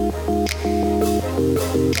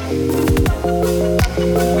And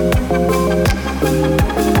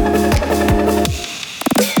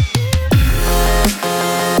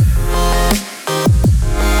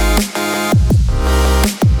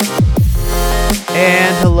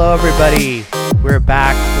hello, everybody. We're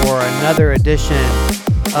back for another edition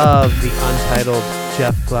of the Untitled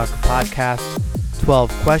Jeff Gluck podcast,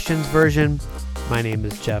 12 questions version. My name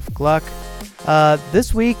is Jeff Gluck.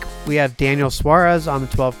 This week, we have Daniel Suarez on the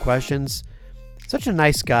 12 questions. Such a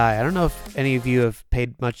nice guy. I don't know if any of you have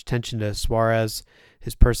paid much attention to Suarez,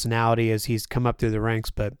 his personality as he's come up through the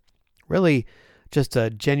ranks, but really just a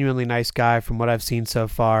genuinely nice guy from what I've seen so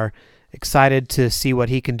far. Excited to see what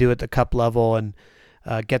he can do at the cup level and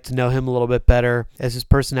get to know him a little bit better as his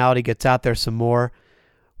personality gets out there some more.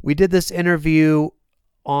 We did this interview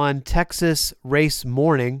on Texas race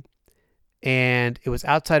morning, and it was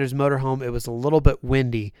outside his motorhome. It was a little bit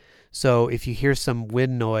windy, so if you hear some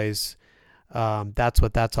wind noise, that's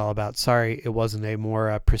what that's all about. Sorry, it wasn't a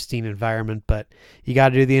more pristine environment, but you got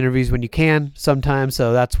to do the interviews when you can sometimes,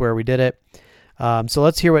 so that's where we did it. So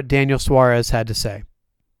let's hear what Daniel Suarez had to say.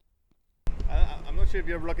 I'm not sure if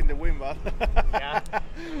you're blocking the wind, but yeah,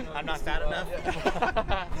 I'm not fat enough.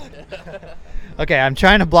 Okay, I'm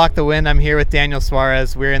trying to block the wind. I'm here with Daniel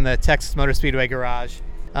Suarez. We're in the Texas Motor Speedway garage.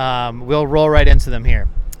 We'll roll right into them here.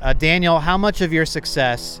 Daniel, how much of your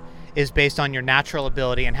success is based on your natural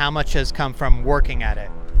ability and how much has come from working at it?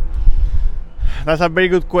 that's a very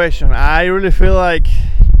good question. I really feel like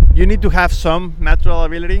you need to have some natural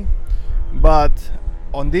ability, but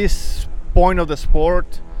on this point of the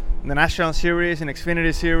sport, in the National Series, in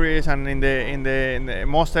Xfinity Series, and in the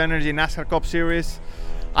Monster Energy NASCAR Cup Series,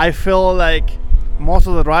 I feel like most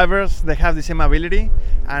of the drivers, they have the same ability,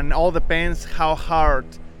 and all depends how hard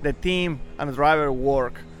the team and the driver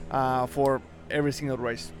work for every single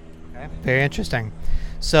race. Okay. Very interesting.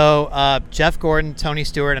 So Jeff Gordon, Tony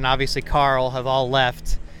Stewart, and obviously Carl have all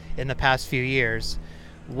left in the past few years.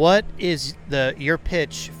 What is your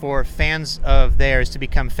pitch for fans of theirs to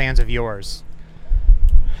become fans of yours?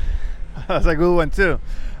 That's a good one too.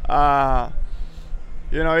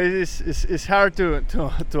 It's hard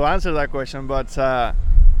to answer that question, but I'm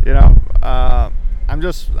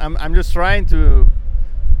just trying to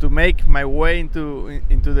make my way into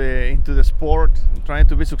the sport. I'm trying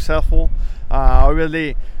to be successful.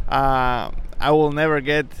 Obviously, I will never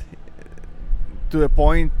get to the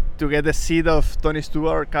point to get the seat of Tony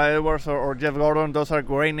Stewart, Kyle Edwards, or Jeff Gordon. Those are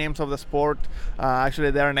great names of the sport.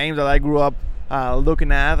 Actually, they are names that I grew up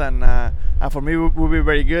looking at, and for me, it would be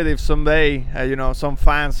very good if someday, some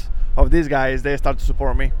fans of these guys, they start to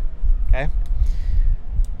support me. Okay.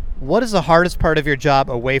 What is the hardest part of your job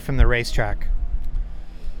away from the racetrack?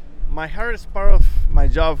 My hardest part of my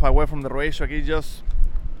job away from the racetrack is just,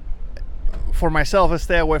 for myself, I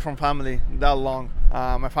stay away from family that long.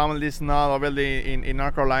 My family is not really in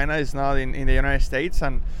North Carolina. It's not in the United States,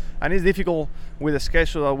 and it's difficult with the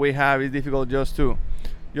schedule that we have. It's difficult just to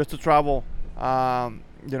travel,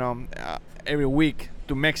 every week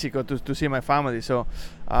to Mexico to see my family. So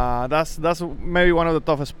that's maybe one of the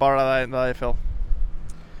toughest part that I feel.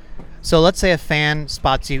 So let's say a fan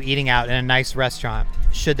spots you eating out in a nice restaurant.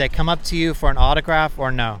 Should they come up to you for an autograph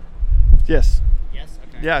or no? Yes. Yes.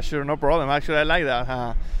 Okay. Yeah, sure, no problem. Actually, I like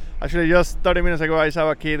that. Actually, just 30 minutes ago, I saw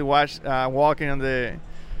a kid walking on the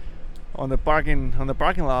parking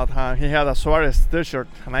lot. He had a Suarez T-shirt,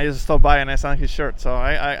 and I just stopped by and I saw his shirt. So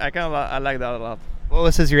I like that a lot. What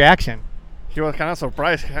was his reaction? He was kind of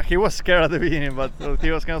surprised. He was scared at the beginning, but he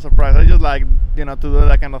was kind of surprised. I just like to do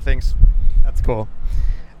that kind of things. That's cool.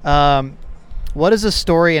 What is a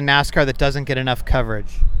story in NASCAR that doesn't get enough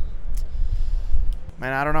coverage?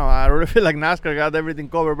 Man, I don't know. I really feel like NASCAR got everything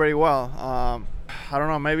covered very well. I don't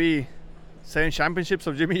know, maybe 7 championships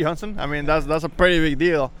of Jimmy Johnson. I mean, that's a pretty big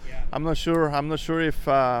deal. Yeah. I'm not sure if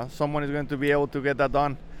someone is going to be able to get that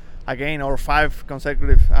done again, or 5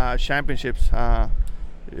 consecutive championships. I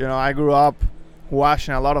grew up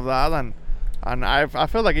watching a lot of that, and I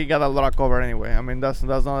feel like he got a lot of cover anyway. I mean, that's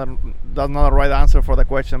not the right answer for the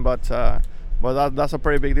question, but that's a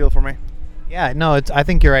pretty big deal for me. Yeah, no, I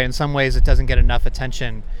think you're right. In some ways, it doesn't get enough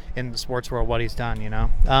attention in the sports world what he's done.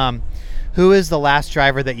 Who is the last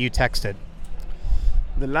driver that you texted?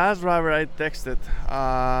 The last driver I texted,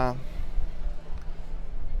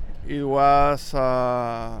 it was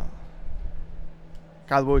Kyle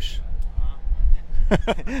Busch.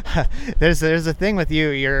 There's a thing with you.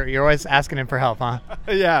 You're always asking him for help, huh?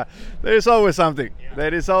 Yeah, there's always something. Yeah.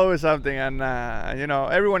 There is always something, and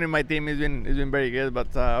everyone in my team has been very good,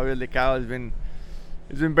 but obviously Kyle has been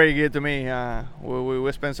very good to me.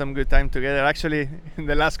 We spent some good time together. Actually, in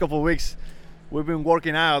the last couple of weeks, we've been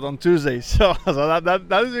working out on Tuesdays. So that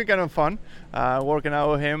has been kind of fun, working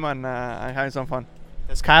out with him and having some fun.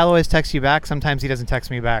 Does Kyle always text you back? Sometimes he doesn't text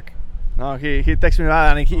me back. No, he texts me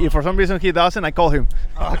back, and if for some reason he doesn't, I call him.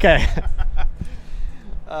 Okay.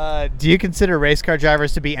 Do you consider race car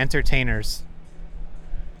drivers to be entertainers?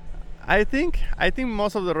 I think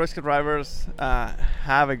most of the race car drivers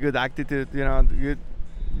have a good attitude, good,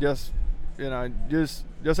 just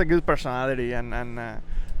a good personality,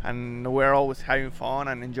 and we're always having fun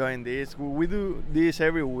and enjoying this. We do this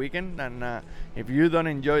every weekend, and if you don't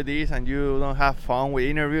enjoy this and you don't have fun with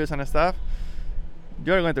interviews and stuff,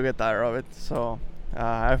 you're going to get tired of it. So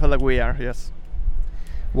I feel like we are, yes.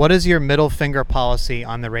 What is your middle finger policy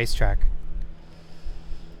on the racetrack?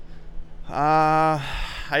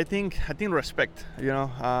 I think respect.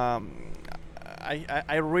 I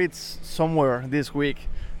read somewhere this week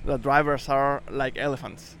that drivers are like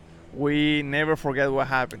elephants. We never forget what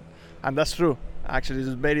happened, and that's true. Actually, it's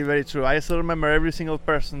very, very true. I still remember every single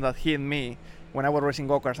person that hit me when I was racing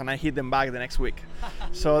go-karts, and I hit them back the next week.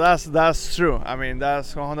 So that's true. I mean,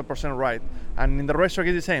 that's 100% right. And in the racetrack,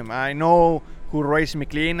 it's the same. I know who raced me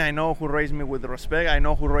clean. I know who raced me with respect. I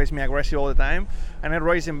know who raced me aggressive all the time, and I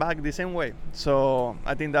race them back the same way. So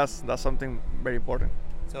I think that's something very important.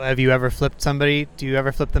 So have you ever flipped somebody? Do you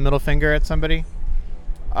ever flip the middle finger at somebody?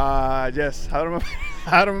 Yes. I don't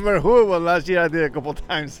remember who it was last year. I did a couple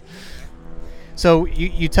times. So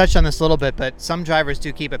you touched on this a little bit, but some drivers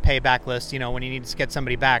do keep a payback list, when you need to get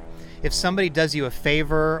somebody back. If somebody does you a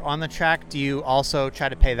favor on the track, do you also try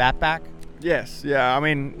to pay that back? Yes, yeah. I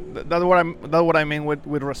mean, that's what I mean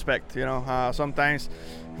with respect. Sometimes,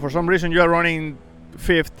 for some reason, you are running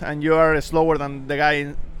fifth and you are slower than the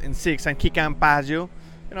guy in sixth, and he can pass you.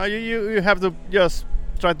 You have to just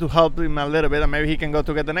try to help him a little bit, and maybe he can go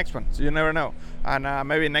to get the next one. So you never know. And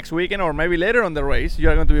maybe next weekend or maybe later on the race, you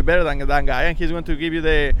are going to be better than that guy, and he's going to give you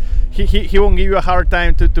he won't give you a hard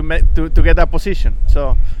time to get that position.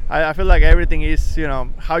 So I feel like everything is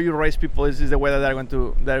how you race people is the way that they're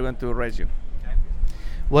going to race you.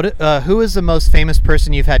 Okay. Who is the most famous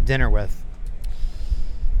person you've had dinner with?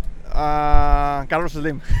 Carlos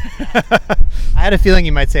Slim. I had a feeling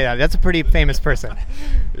you might say that. That's a pretty famous person.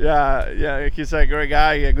 Yeah, he's a great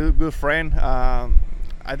guy, a good friend.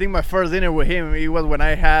 I think my first dinner with him, it was when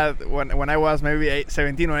I was maybe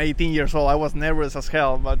 17 or 18 years old. I was nervous as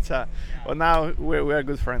hell, but now we're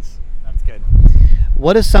good friends. That's good.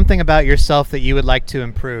 What is something about yourself that you would like to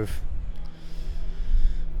improve?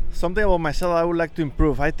 Something about myself I would like to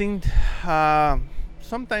improve. I think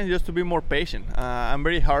sometimes just to be more patient. I'm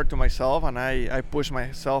very hard to myself, and I push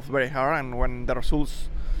myself very hard, and when the results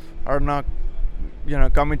are not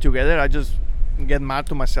coming together, I just get mad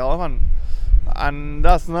to myself, and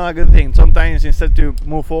that's not a good thing. Sometimes instead to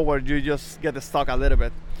move forward, you just get stuck a little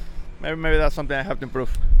bit. Maybe that's something I have to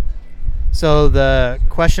improve. So the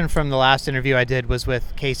question from the last interview I did was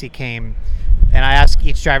with Casey Kame, and I asked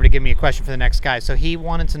each driver to give me a question for the next guy. So he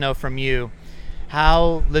wanted to know from you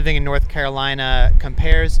how living in North Carolina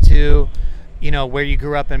compares to where you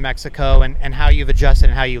grew up in Mexico, and how you've adjusted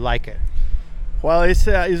and how you like it. Well, it's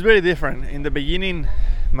very different. In the beginning,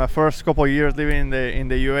 my first couple of years living in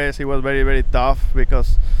the US, it was very, very tough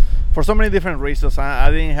because for so many different reasons. I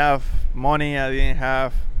didn't have money, I didn't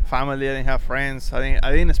have family, I didn't have friends, I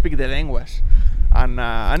didn't speak the language,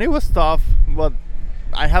 and it was tough. But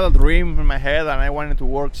I had a dream in my head, and I wanted to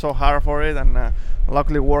work so hard for it, and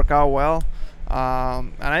luckily worked out well.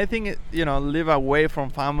 And I think live away from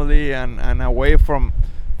family and away from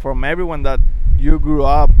everyone that you grew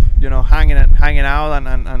up hanging out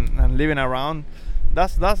and living around,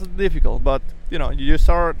 that's difficult. But you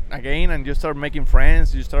start again, and you start making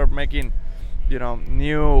friends, you start making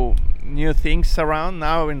new things around.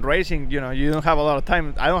 Now in racing, you don't have a lot of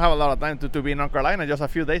time. I don't have a lot of time to be in North Carolina, just a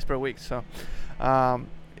few days per week. So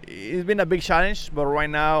it's been a big challenge, but right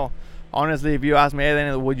now, honestly, if you ask me, hey,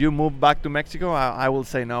 Daniel, would you move back to Mexico? I will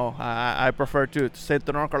say no. I prefer to stay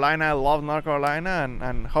to North Carolina. I love North Carolina,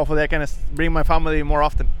 and hopefully I can bring my family more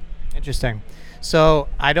often. Interesting. So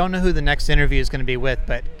I don't know who the next interview is going to be with,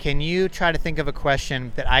 but can you try to think of a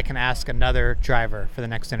question that I can ask another driver for the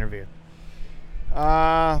next interview?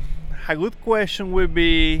 A good question would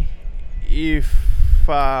be if,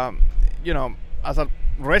 as a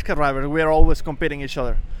race car driver, we are always competing each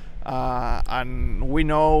other. And we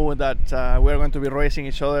know that we're going to be racing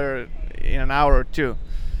each other in an hour or two.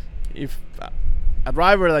 If a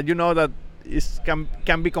driver that that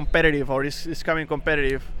can be competitive or is coming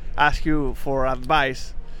competitive asks you for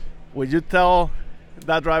advice, would you tell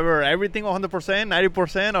that driver everything 100%,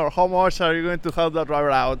 90%, or how much are you going to help that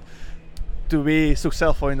driver out to be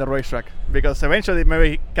successful in the racetrack, because eventually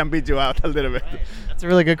maybe he can beat you out a little bit. Right. That's a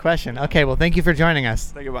really good question. Okay, well, thank you for joining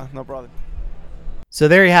us. Thank you, man. No problem. So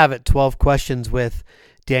there you have it, 12 questions with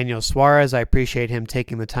Daniel Suarez. I appreciate him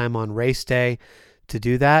taking the time on race day to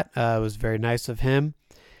do that. It was very nice of him.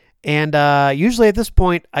 And usually at this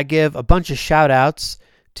point, I give a bunch of shout outs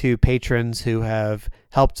to patrons who have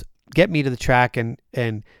helped get me to the track and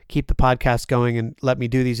keep the podcast going and let me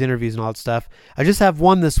do these interviews and all that stuff. I just have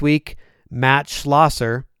one this week, Matt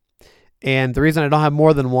Schlosser. And the reason I don't have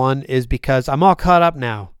more than one is because I'm all caught up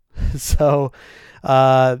now. So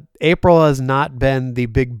April has not been the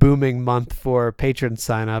big booming month for patron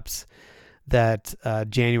signups that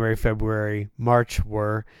January, February, March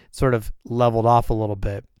were. Sort of leveled off a little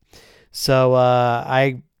bit. So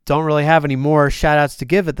I don't really have any more shout outs to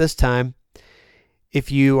give at this time. If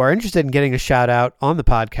you are interested in getting a shout out on the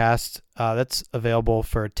podcast, that's available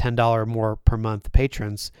for $10 or more per month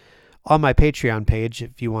patrons on my Patreon page.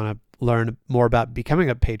 If you want to learn more about becoming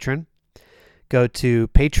a patron, go to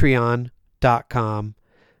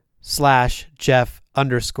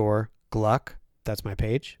patreon.com/Jeff_Gluck. That's my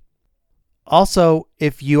page. Also,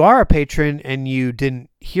 if you are a patron and you didn't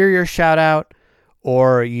hear your shout out,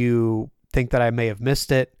 or you think that I may have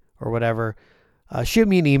missed it or whatever, shoot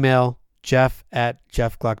me an email,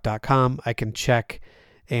 jeff@jeffgluck.com. I can check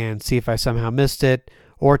and see if I somehow missed it,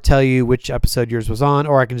 or tell you which episode yours was on,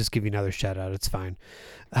 or I can just give you another shout out. It's fine.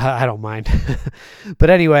 I don't mind.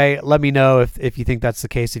 But anyway, let me know if you think that's the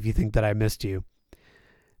case, if you think that I missed you.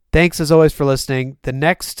 Thanks as always for listening. The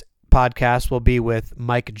next podcast will be with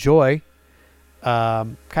Mike Joy.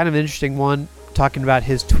 Kind of an interesting one, talking about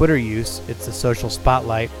his Twitter use. It's a social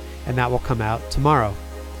spotlight, and that will come out tomorrow.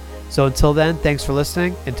 So until then, thanks for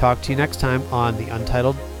listening, and talk to you next time on the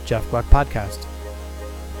Untitled Jeff Gluck Podcast.